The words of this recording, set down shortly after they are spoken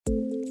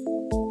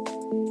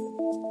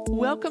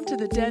Welcome to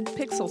the Dead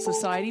Pixel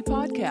Society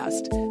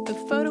podcast, the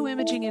photo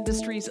imaging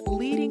industry's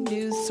leading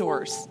news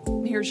source.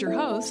 Here's your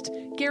host,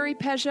 Gary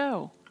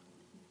Peugeot.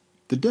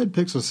 The Dead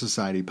Pixel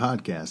Society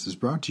podcast is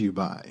brought to you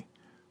by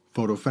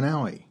Photo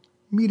Finale,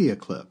 Media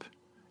Clip,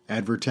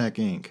 Advertech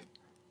Inc.,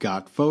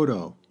 Got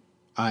Photo,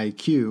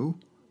 IQ,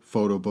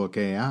 Photobook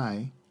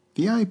AI,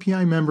 the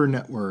IPI Member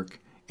Network,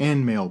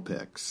 and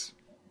MailPix.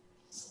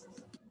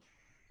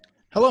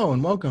 Hello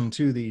and welcome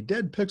to the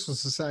Dead Pixel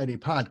Society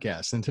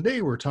podcast. And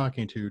today we're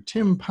talking to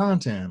Tim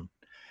Pontin,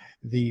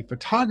 the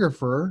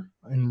photographer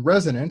in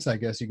residence, I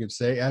guess you could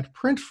say, at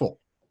Printful.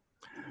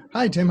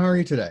 Hi, Tim. How are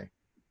you today?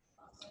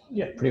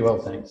 Yeah, pretty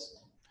well,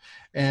 thanks.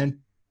 And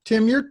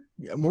Tim,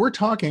 we're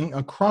talking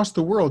across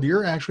the world.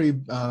 You're actually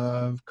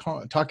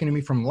talking to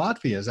me from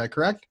Latvia. Is that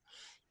correct?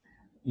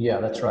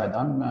 Yeah, that's right.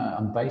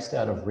 I'm based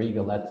out of Riga,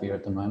 Latvia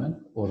at the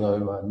moment,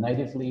 although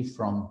natively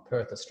from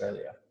Perth,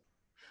 Australia.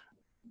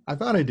 I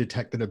thought I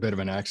detected a bit of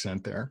an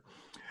accent there.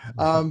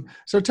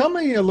 So tell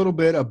me a little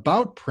bit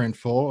about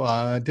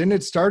Printful. Didn't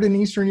it start in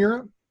Eastern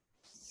Europe?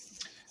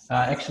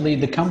 Actually,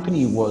 the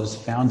company was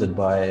founded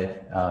by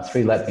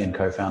 3 Latvian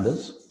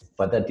co-founders,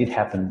 but that did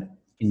happen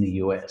in the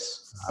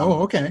US.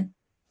 Okay.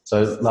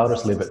 So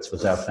Lauris Livets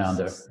was our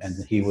founder, and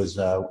he was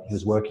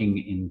working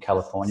in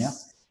California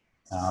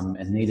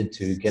and needed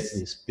to get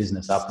this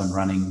business up and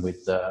running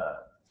with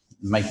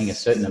making a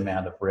certain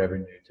amount of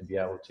revenue to be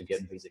able to get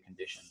visa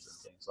conditions and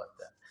things like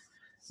that.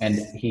 And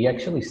he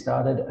actually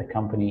started a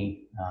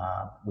company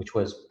which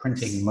was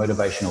printing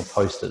motivational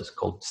posters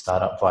called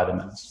Startup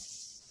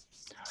Vitamins.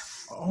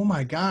 Oh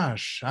my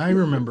gosh, I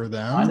remember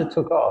them. Kind of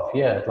took off,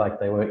 yeah. Like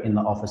they were in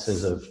the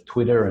offices of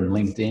Twitter and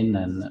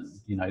LinkedIn, and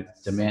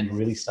demand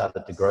really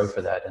started to grow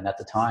for that. And at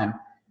the time,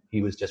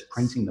 he was just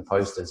printing the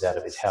posters out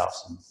of his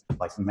house and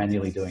like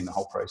manually doing the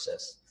whole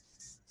process.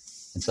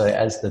 And so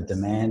as the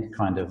demand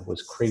kind of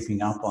was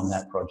creeping up on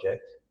that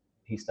project,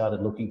 he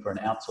started looking for an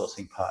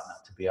outsourcing partner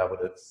to be able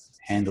to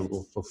handle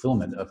the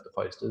fulfillment of the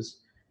posters,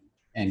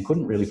 and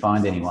couldn't really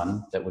find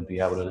anyone that would be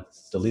able to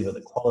deliver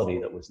the quality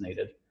that was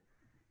needed.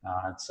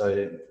 So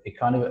it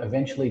kind of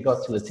eventually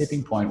got to the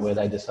tipping point where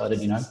they decided,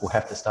 we'll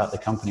have to start the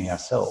company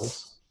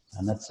ourselves.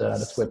 And that's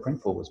where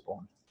Printful was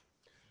born.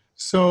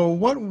 So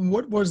what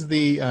was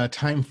the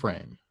time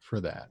frame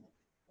for that?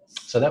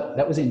 So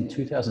that was in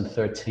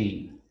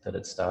 2013 that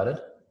it started,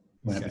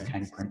 when it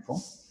became Printful.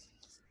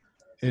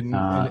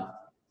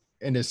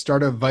 And is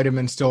Startup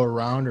Vitamin still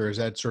around, or has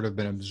that sort of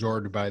been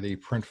absorbed by the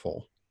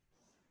Printful?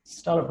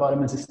 Startup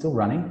Vitamins is still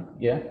running,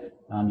 yeah.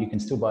 You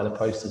can still buy the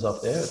posters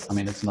off there. I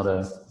mean, it's not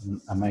a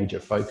major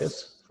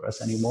focus for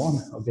us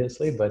anymore,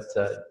 obviously, but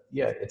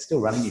yeah, it's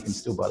still running. You can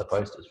still buy the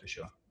posters for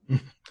sure. Yeah,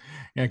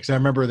 because I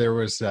remember there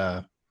was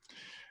the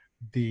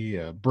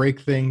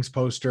Break Things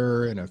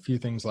poster and a few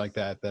things like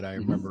that I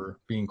remember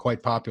being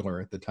quite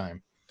popular at the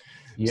time.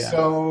 Yeah.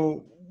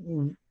 So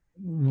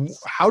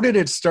how did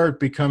it start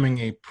becoming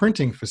a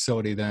printing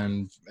facility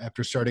then,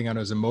 after starting out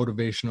as a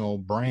motivational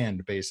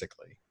brand,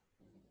 basically?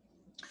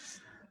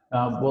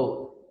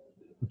 Well,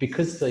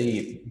 because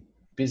the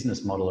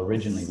business model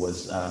originally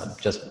was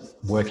just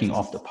working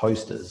off the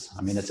posters.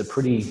 I mean, it's a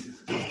pretty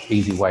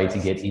easy way to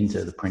get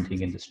into the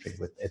printing industry.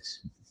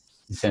 It's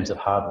in terms of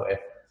hardware,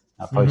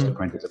 poster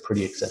printers are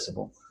pretty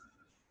accessible.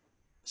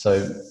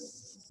 So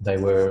they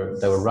were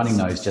running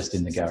those just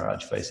in the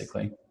garage,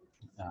 basically.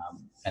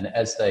 And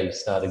as they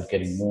started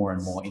getting more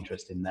and more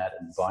interest in that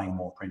and buying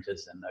more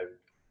printers, and they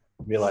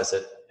realized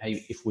that,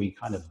 hey, if we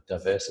kind of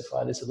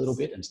diversify this a little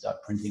bit and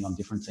start printing on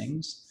different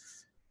things,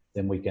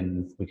 then we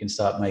can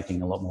start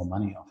making a lot more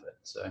money off it.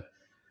 So,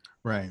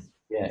 right.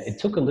 Yeah, it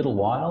took a little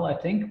while, I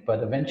think,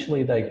 but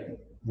eventually they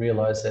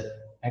realized that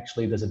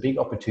actually there's a big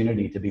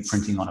opportunity to be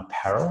printing on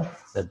apparel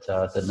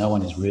that no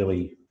one is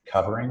really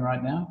covering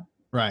right now.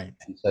 Right.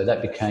 And so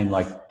that became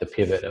like the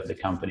pivot of the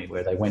company,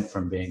 where they went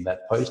from being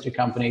that poster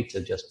company to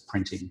just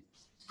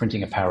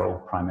printing apparel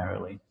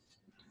primarily.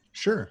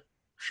 Sure.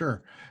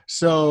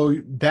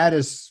 So that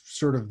is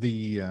sort of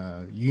the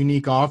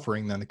unique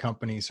offering. Then the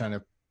company's kind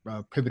of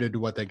pivoted to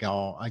what they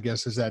call, I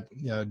guess, is that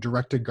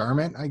direct to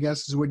garment, I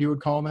guess is what you would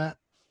call that?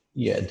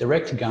 Yeah,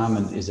 direct to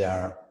garment is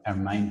our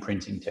main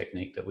printing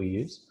technique that we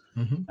use,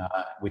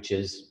 which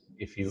is,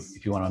 if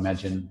you want to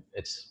imagine,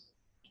 it's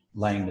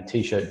laying the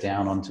t-shirt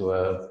down onto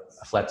a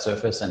flat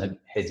surface and it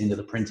heads into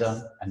the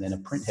printer, and then a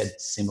print head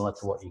similar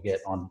to what you get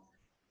on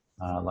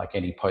like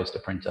any poster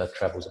printer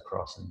travels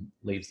across and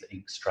leaves the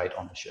ink straight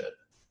on the shirt.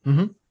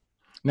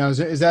 Now,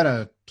 is that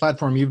a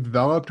platform you've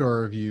developed,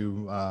 or have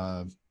you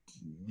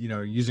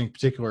using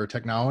particular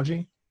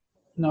technology?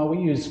 No, we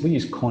use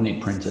Kornit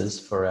printers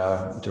for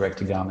our direct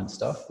to garment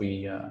stuff.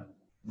 We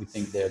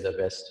think they're the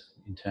best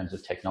in terms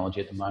of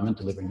technology at the moment,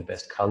 delivering the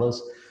best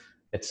colors.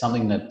 It's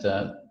something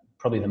that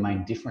probably the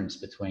main difference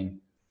between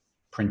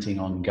printing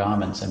on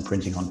garments and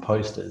printing on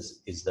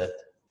posters is that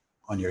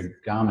on your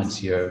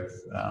garments, your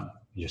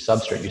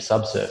substrate, your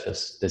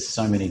subsurface, there's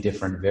so many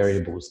different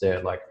variables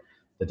there, like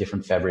the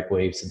different fabric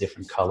weaves, the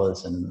different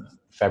colors and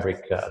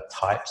fabric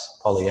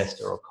types,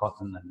 polyester or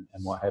cotton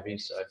and what have you.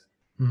 So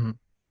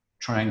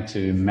trying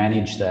to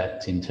manage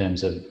that in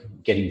terms of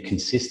getting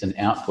consistent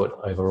output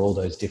over all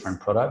those different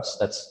products,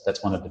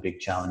 that's one of the big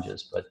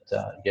challenges. But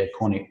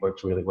Corning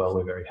works really well.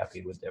 We're very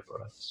happy with their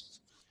products.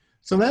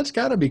 So that's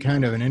got to be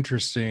kind of an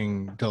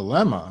interesting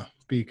dilemma,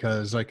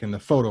 because like in the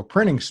photo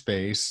printing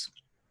space,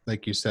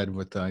 like you said,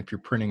 with if you're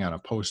printing on a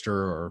poster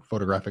or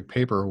photographic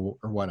paper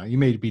or whatnot, you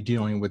may be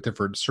dealing with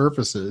different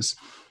surfaces,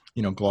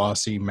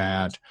 glossy,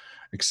 matte,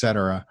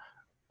 etc.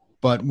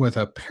 But with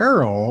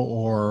apparel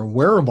or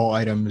wearable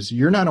items,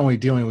 you're not only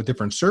dealing with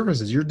different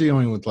surfaces, you're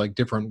dealing with like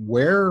different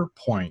wear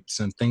points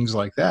and things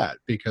like that,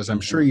 because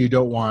I'm sure you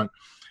don't want,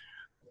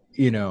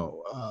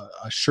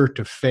 a shirt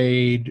to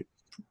fade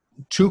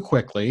too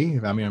quickly.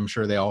 I mean, I'm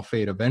sure they all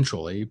fade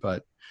eventually,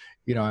 but,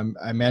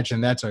 I imagine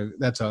that's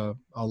a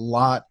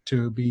lot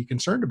to be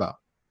concerned about.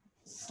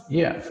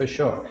 Yeah, for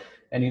sure.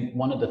 And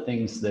one of the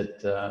things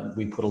that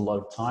we put a lot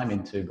of time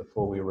into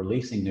before we're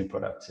releasing new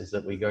products is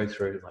that we go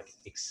through like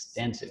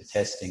extensive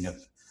testing of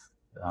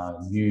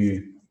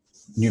new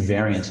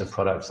variants of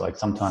products. Like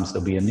sometimes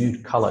there'll be a new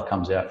color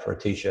comes out for a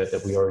t-shirt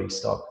that we already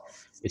stock.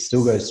 It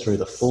still goes through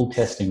the full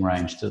testing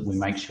range so that we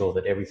make sure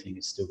that everything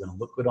is still going to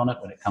look good on it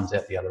when it comes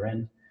out the other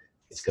end.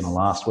 It's going to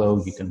last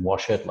well. You can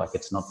wash it, like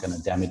it's not going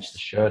to damage the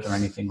shirt or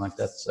anything like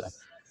that. So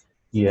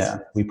yeah,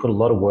 we put a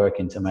lot of work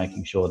into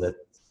making sure that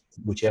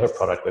whichever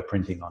product we're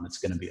printing on, it's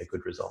going to be a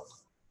good result.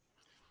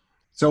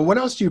 So what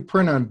else do you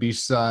print on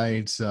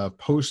besides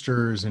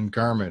posters and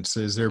garments?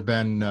 Has there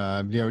been,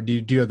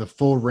 do you have the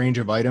full range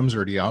of items,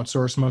 or do you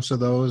outsource most of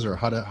those, or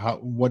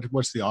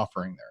what's the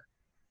offering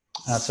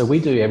there? So we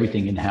do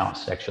everything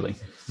in-house, actually.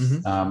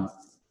 Mm-hmm.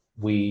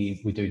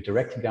 We do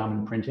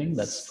direct-to-garment printing.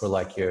 That's for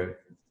like your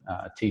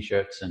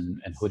T-shirts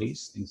and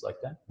hoodies, things like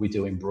that. We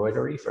do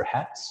embroidery for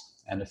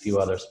hats and a few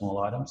other small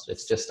items.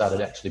 It's just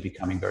started actually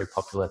becoming very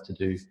popular to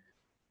do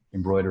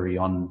embroidery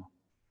on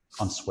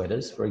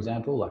sweaters, for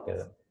example, like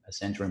a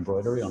center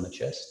embroidery on the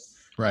chest.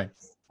 Right.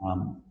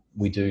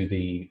 We do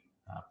the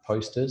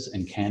posters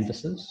and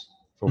canvases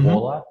for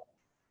wall art.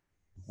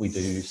 We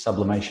do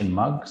sublimation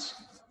mugs,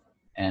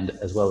 and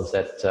as well as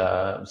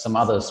that, some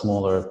other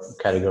smaller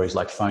categories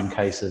like phone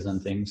cases and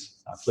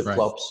things,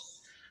 flip-flops. Right.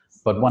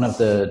 But one of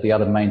the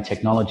other main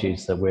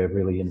technologies that we're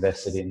really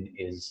invested in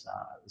is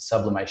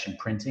sublimation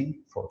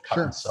printing for cut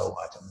and sew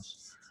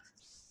items.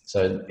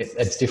 So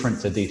it's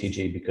different to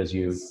DTG because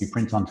you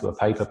print onto a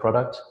paper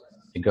product,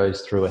 it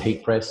goes through a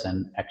heat press,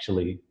 and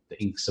actually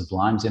the ink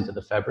sublimes into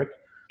the fabric.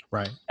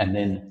 Right. And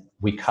then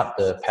we cut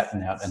the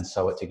pattern out and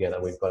sew it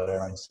together. We've got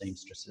our own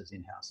seamstresses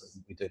in-house,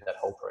 and we do that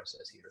whole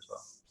process here as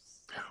well.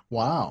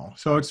 Wow.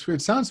 So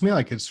it sounds to me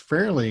like it's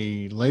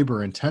fairly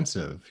labor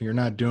intensive. You're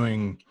not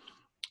doing,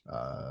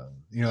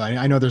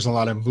 I know there's a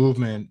lot of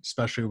movement,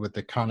 especially with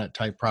the Connet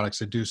type products,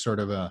 that do sort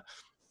of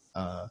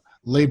a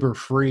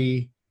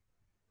labor-free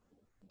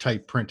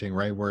type printing,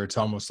 right? Where it's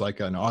almost like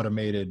an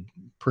automated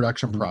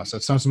production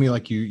process. It sounds to me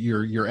like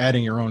you're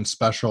adding your own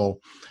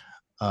special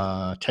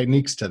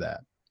techniques to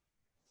that.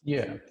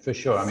 Yeah, for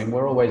sure. I mean,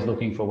 we're always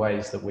looking for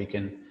ways that we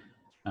can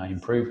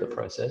improve the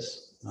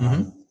process,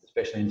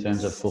 especially in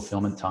terms of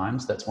fulfillment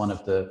times. That's one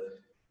of the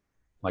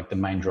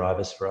main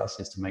drivers for us,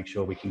 is to make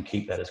sure we can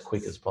keep that as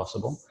quick as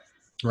possible.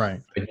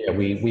 Right. But yeah,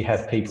 we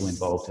have people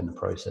involved in the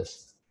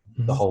process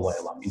the whole way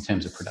along in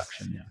terms of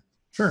production. Yeah.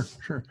 Sure.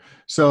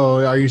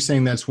 So are you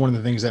saying that's one of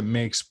the things that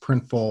makes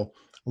Printful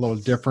a little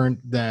different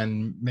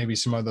than maybe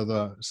some of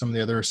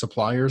the other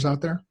suppliers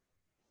out there?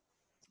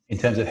 In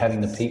terms of having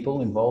the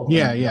people involved?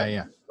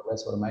 Yeah.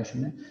 Less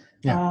automation there?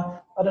 Yeah.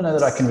 I don't know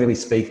that I can really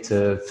speak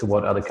to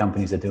what other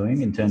companies are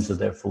doing in terms of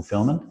their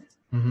fulfillment.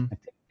 I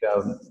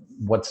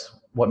think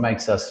what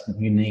makes us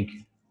unique,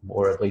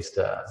 or at least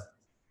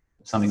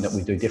something that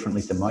we do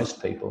differently to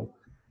most people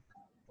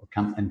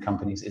and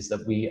companies, is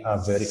that we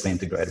are vertically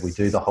integrated. We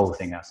do the whole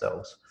thing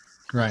ourselves.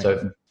 Right.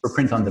 So for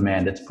print on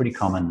demand, it's pretty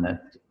common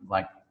that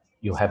like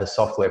you'll have a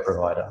software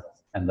provider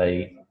and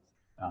they're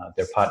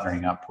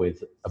partnering up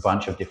with a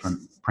bunch of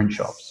different print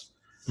shops.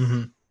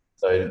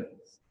 So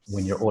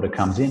when your order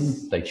comes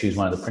in, they choose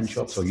one of the print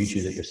shops, or you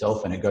choose it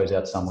yourself, and it goes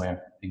out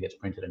somewhere and gets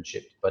printed and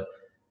shipped. But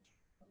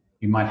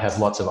you might have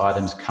lots of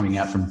items coming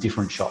out from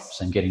different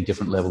shops and getting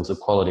different levels of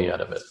quality out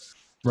of it.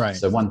 Right.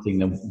 So one thing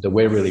that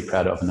we're really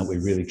proud of and that we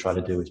really try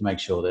to do is make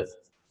sure that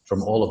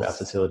from all of our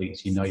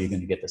facilities, you're going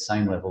to get the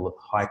same level of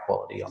high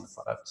quality on the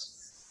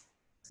products.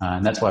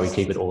 And that's why we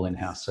keep it all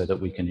in-house, so that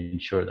we can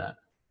ensure that.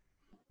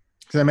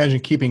 Because I imagine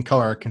keeping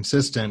color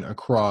consistent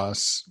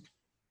across,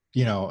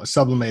 a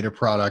sublimated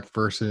product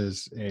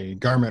versus a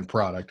garment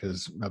product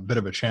is a bit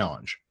of a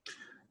challenge.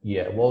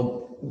 Yeah,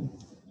 well,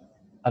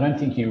 I don't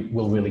think you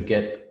will really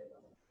get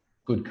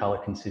good color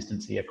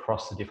consistency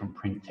across the different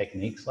print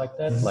techniques like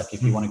that. Like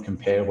if you want to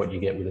compare what you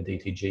get with a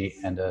DTG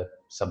and a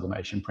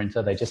sublimation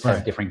printer, they just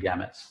have different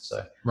gamuts.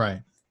 So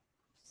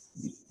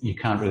you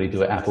can't really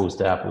do an apples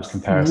to apples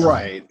comparison.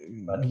 Right.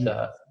 But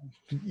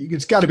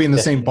it's got to be in the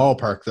same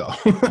ballpark though.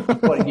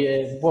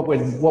 What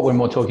we're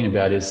more talking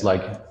about is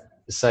like,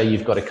 say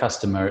you've got a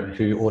customer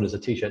who orders a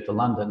t-shirt to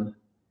London,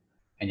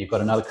 and you've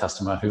got another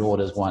customer who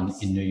orders one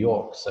in New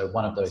York. So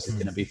one of those is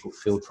going to be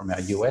fulfilled from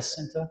our US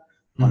center.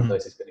 One of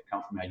those is going to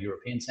come from our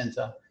European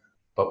center,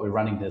 but we're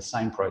running the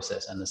same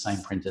process and the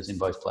same printers in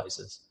both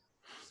places.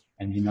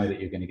 And you know that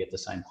you're going to get the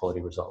same quality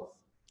result.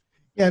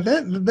 Yeah,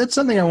 that's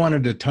something I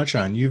wanted to touch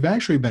on. You've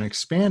actually been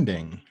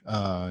expanding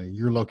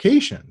your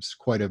locations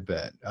quite a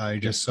bit. I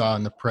just saw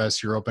in the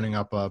press you're opening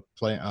up a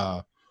plant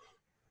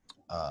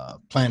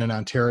in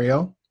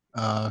Ontario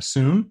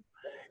soon.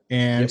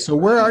 And so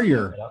where are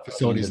your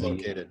facilities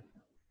located?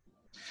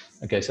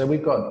 Okay, so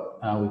we've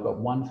got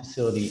one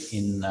facility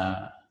in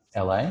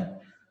LA.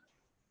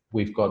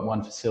 We've got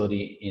one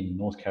facility in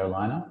North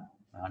Carolina,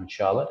 in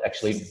Charlotte.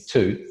 Actually,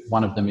 two.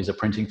 One of them is a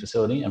printing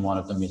facility and one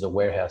of them is a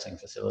warehousing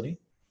facility.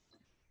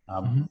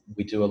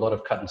 We do a lot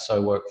of cut and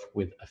sew work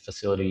with a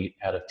facility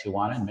out of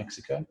Tijuana in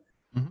Mexico.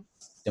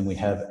 Then we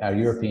have our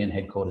European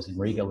headquarters in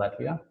Riga,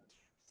 Latvia.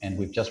 And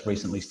we've just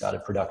recently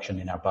started production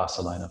in our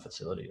Barcelona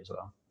facility as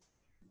well.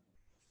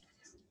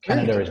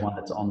 Canada is one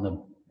that's on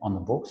the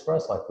books for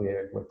us. Like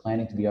we're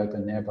planning to be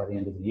open there by the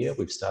end of the year.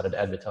 We've started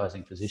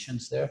advertising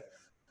positions there,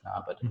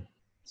 but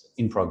it's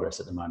in progress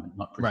at the moment,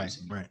 not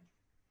producing. Right.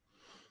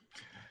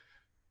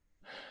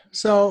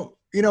 So,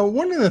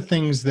 one of the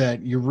things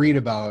that you read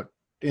about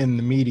in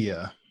the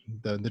media,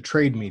 the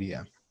trade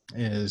media,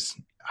 is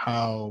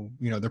how,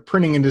 the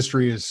printing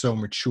industry is so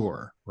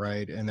mature,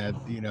 right? And that,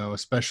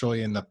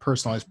 especially in the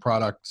personalized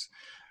products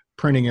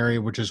printing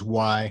area, which is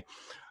why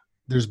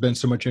there's been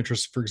so much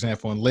interest, for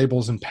example, in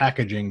labels and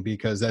packaging,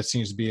 because that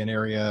seems to be an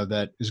area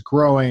that is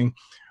growing.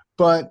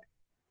 But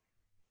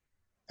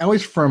at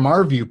least from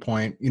our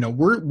viewpoint,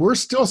 we're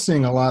still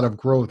seeing a lot of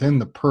growth in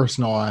the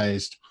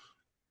personalized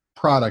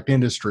product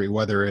industry,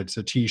 whether it's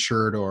a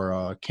t-shirt or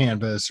a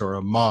canvas or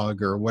a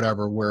mug or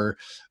whatever, where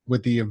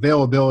with the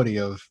availability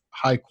of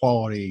high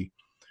quality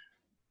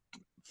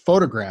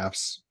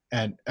photographs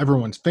at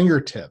everyone's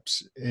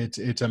fingertips,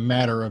 it's a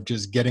matter of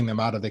just getting them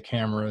out of the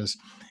cameras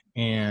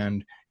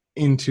and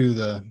into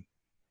the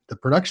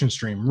production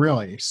stream,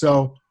 really.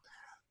 So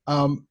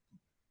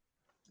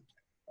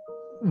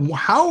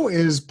how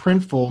is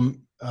Printful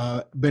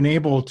been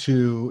able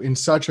to, in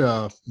such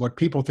a, what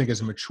people think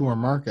is a mature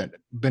market,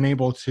 been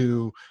able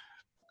to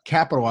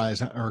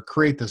capitalize or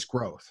create this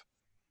growth?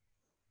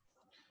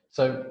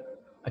 So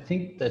I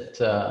think that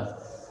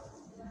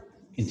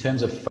in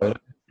terms of photo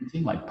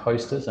printing, like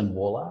posters and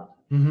wall art,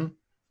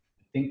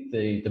 I think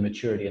the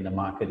maturity in the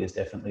market is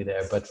definitely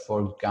there. But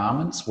for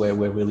garments, where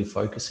we're really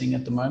focusing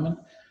at the moment,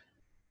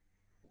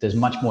 there's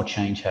much more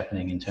change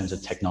happening in terms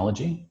of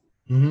technology.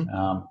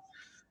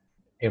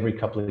 Every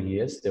couple of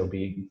years, there'll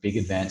be big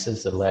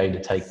advances that allow you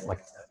to take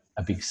like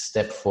a big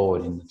step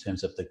forward in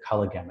terms of the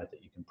color gamut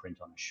that you can print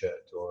on a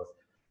shirt, or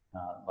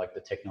like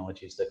the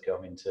technologies that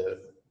go into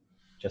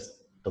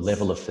just the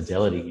level of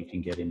fidelity you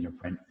can get in your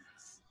print.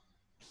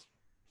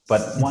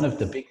 But one of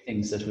the big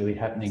things that's really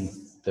happening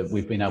that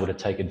we've been able to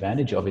take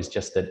advantage of is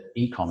just that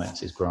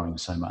e-commerce is growing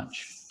so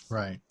much.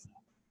 Right.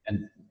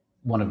 And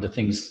one of the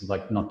things,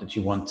 like, not that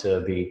you want to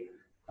be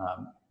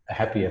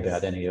happy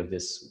about any of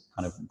this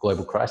kind of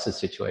global crisis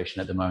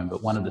situation at the moment,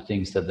 but one of the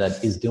things that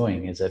is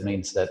doing is it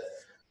means that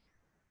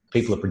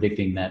people are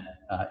predicting that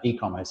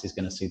e-commerce is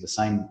going to see the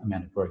same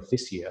amount of growth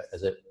this year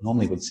as it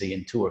normally would see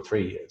in 2 or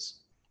 3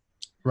 years.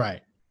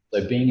 Right.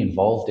 So being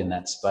involved in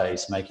that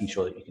space, making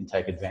sure that you can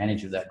take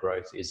advantage of that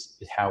growth is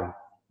how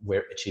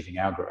we're achieving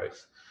our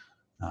growth.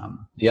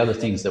 The other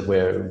things that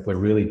we're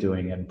really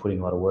doing and putting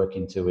a lot of work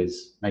into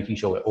is making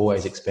sure we're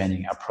always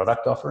expanding our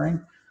product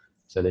offering.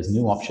 So there's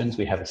new options.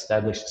 We have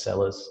established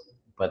sellers,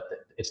 but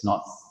it's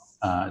not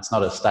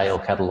a stale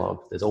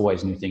catalog. There's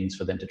always new things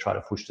for them to try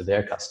to push to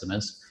their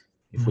customers.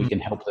 If we can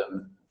help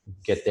them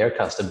get their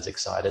customers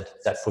excited,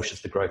 that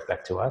pushes the growth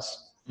back to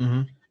us.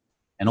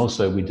 And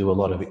also we do a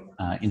lot of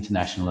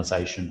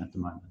internationalization at the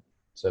moment.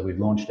 So we've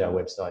launched our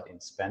website in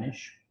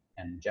Spanish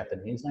and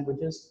Japanese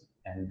languages.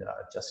 And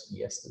just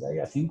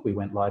yesterday, I think, we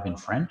went live in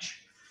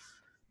French.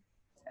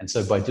 And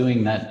so by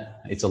doing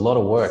that, it's a lot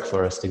of work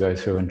for us to go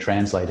through and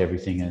translate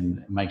everything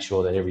and make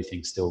sure that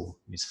everything still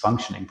is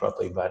functioning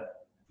properly. But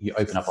you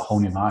open up a whole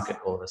new market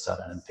all of a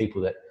sudden, and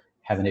people that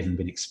haven't even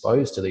been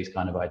exposed to these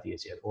kind of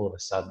ideas yet, all of a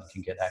sudden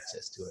can get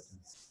access to it.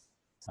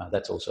 And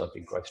that's also a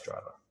big growth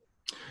driver.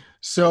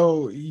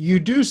 So you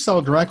do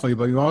sell directly,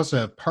 but you also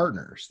have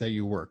partners that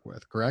you work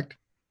with, correct?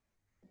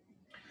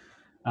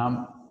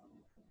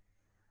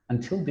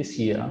 Until this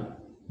year,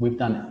 we've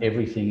done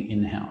everything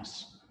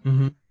in-house.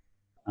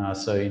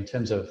 So in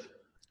terms of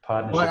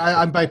partnerships...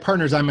 Well, by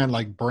partners, I meant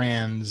like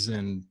brands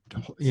and,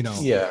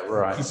 Yeah,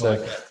 right. So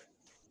like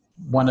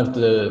one of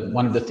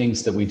the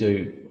things that we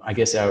do, I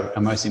guess our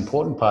most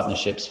important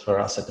partnerships for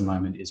us at the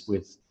moment is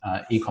with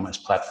e-commerce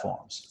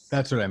platforms.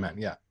 That's what I meant,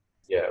 yeah.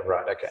 Yeah,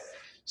 right, okay.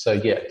 So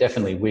yeah,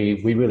 definitely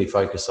we really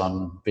focus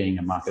on being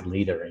a market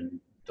leader in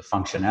the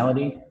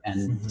functionality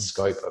and the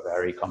scope of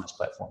our e-commerce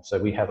platform. So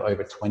we have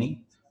over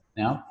 20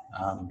 now,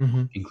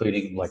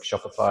 including like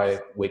Shopify,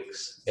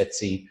 Wix,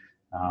 Etsy,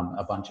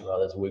 a bunch of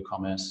others,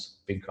 WooCommerce,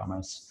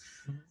 BigCommerce,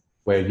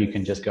 where you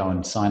can just go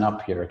and sign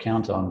up your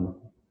account on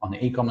on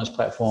the e-commerce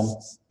platform,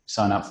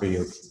 sign up for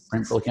your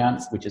Printful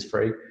account, which is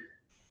free.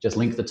 Just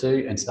link the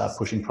two and start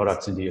pushing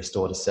products into your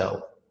store to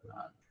sell.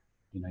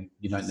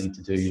 You don't need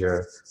to do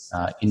your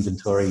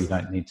inventory. You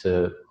don't need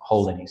to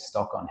hold any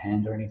stock on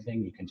hand or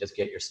anything. You can just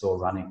get your store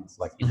running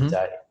like in a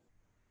day.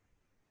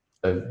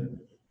 So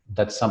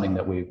that's something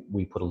that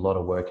we put a lot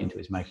of work into,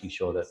 is making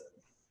sure that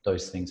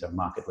those things are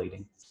market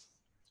leading.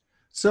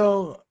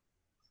 So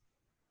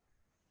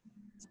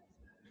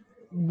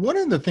one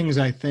of the things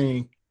I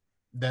think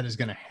that is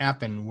going to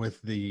happen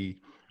with the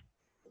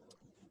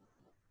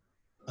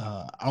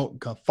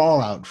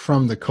fallout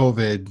from the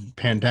COVID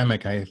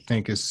pandemic, I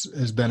think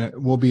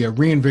will be a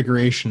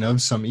reinvigoration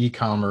of some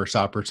e-commerce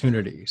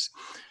opportunities.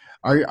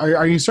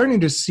 Are you starting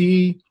to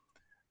see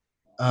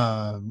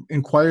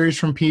inquiries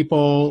from people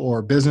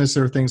or business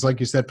or things, like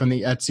you said, from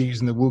the Etsy's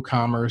and the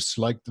WooCommerce,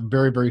 like the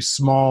very, very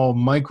small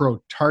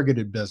micro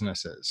targeted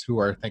businesses who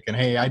are thinking,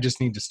 hey, I just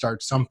need to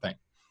start something,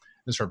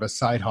 sort of a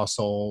side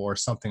hustle or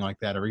something like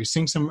that? Are you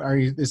seeing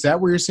is that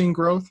where you're seeing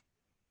growth?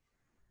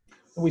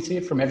 We see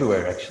it from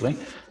everywhere, actually.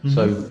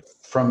 So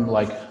from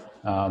like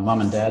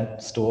mum and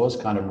dad stores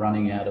kind of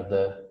running out of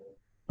the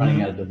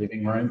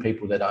living room,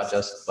 people that are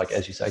just, like,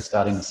 as you say,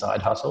 starting a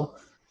side hustle,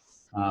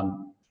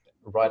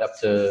 right up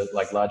to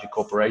like larger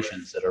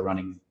corporations that are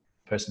running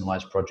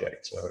personalized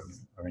projects or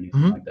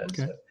anything like that.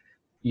 Okay. So,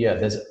 yeah,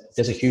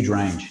 there's a huge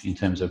range in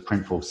terms of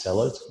Printful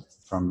sellers,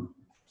 from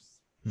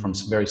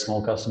very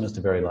small customers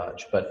to very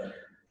large. But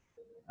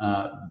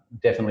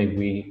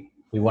definitely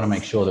we want to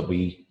make sure that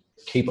we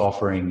keep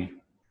offering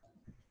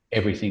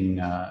everything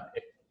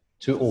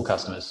to all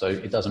customers. So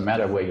it doesn't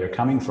matter where you're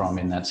coming from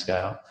in that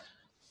scale,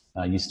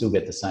 you still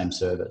get the same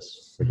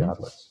service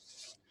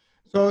regardless.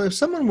 So if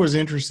someone was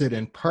interested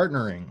in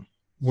partnering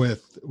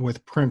with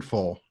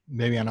Printful,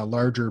 maybe on a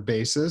larger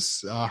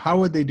basis, how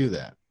would they do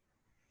that?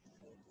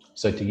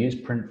 So to use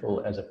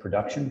Printful as a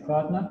production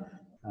partner,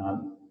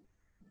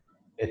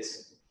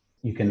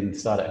 you can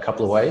start it a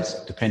couple of ways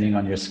depending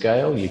on your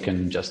scale. You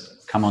can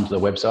just come onto the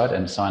website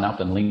and sign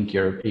up and link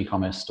your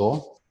e-commerce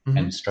store,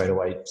 and straight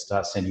away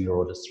start sending your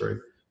orders through.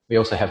 We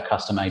also have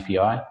custom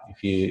API.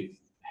 If you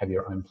have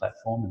your own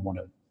platform and want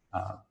to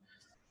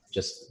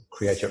just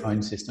create your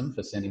own system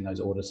for sending those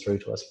orders through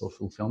to us for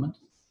fulfillment.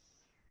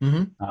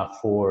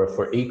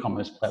 For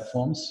e-commerce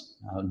platforms,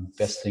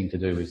 best thing to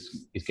do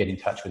is get in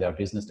touch with our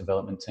business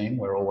development team.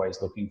 We're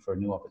always looking for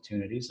new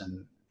opportunities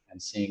and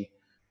seeing,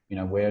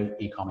 where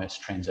e-commerce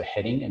trends are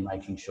heading and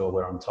making sure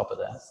we're on top of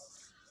that.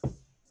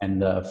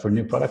 And for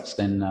new products,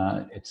 then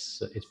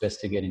it's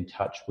best to get in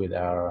touch with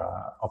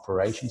our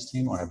operations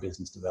team or our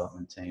business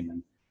development team,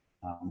 and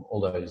all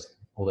those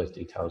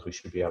details we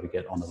should be able to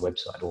get on the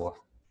website, or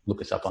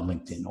look us up on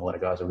LinkedIn. All our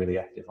guys are really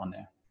active on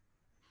there.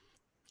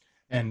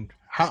 And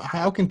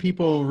how can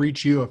people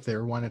reach you if they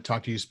want to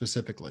talk to you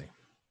specifically?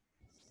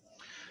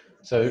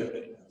 So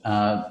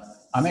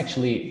I'm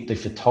actually the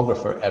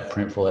photographer at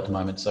Printful at the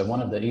moment. So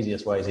one of the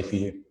easiest ways, if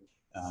you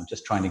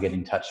just trying to get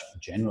in touch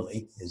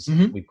generally, is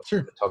we've got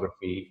a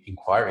photography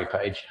inquiry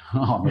page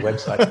on the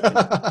website,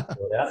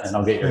 and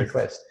I'll get your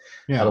request.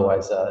 Yeah.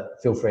 Otherwise,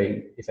 feel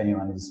free, if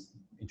anyone is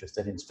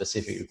interested in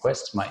specific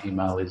requests, my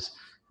email is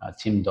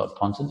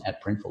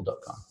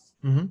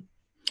tim.pontin@printful.com.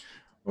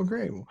 Well,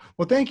 great.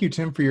 Well, thank you,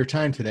 Tim, for your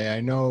time today.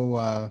 I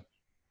know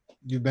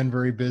you've been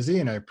very busy,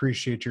 and I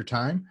appreciate your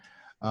time.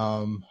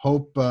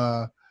 Hope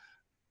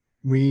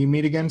we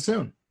meet again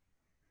soon.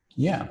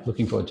 Yeah,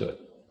 looking forward to it.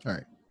 All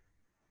right.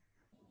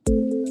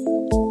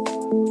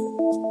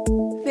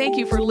 Thank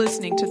you for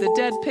listening to the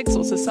Dead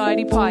Pixel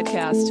Society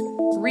podcast.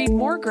 Read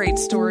more great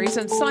stories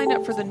and sign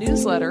up for the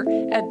newsletter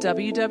at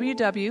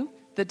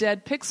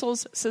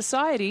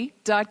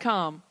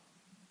www.thedeadpixelssociety.com.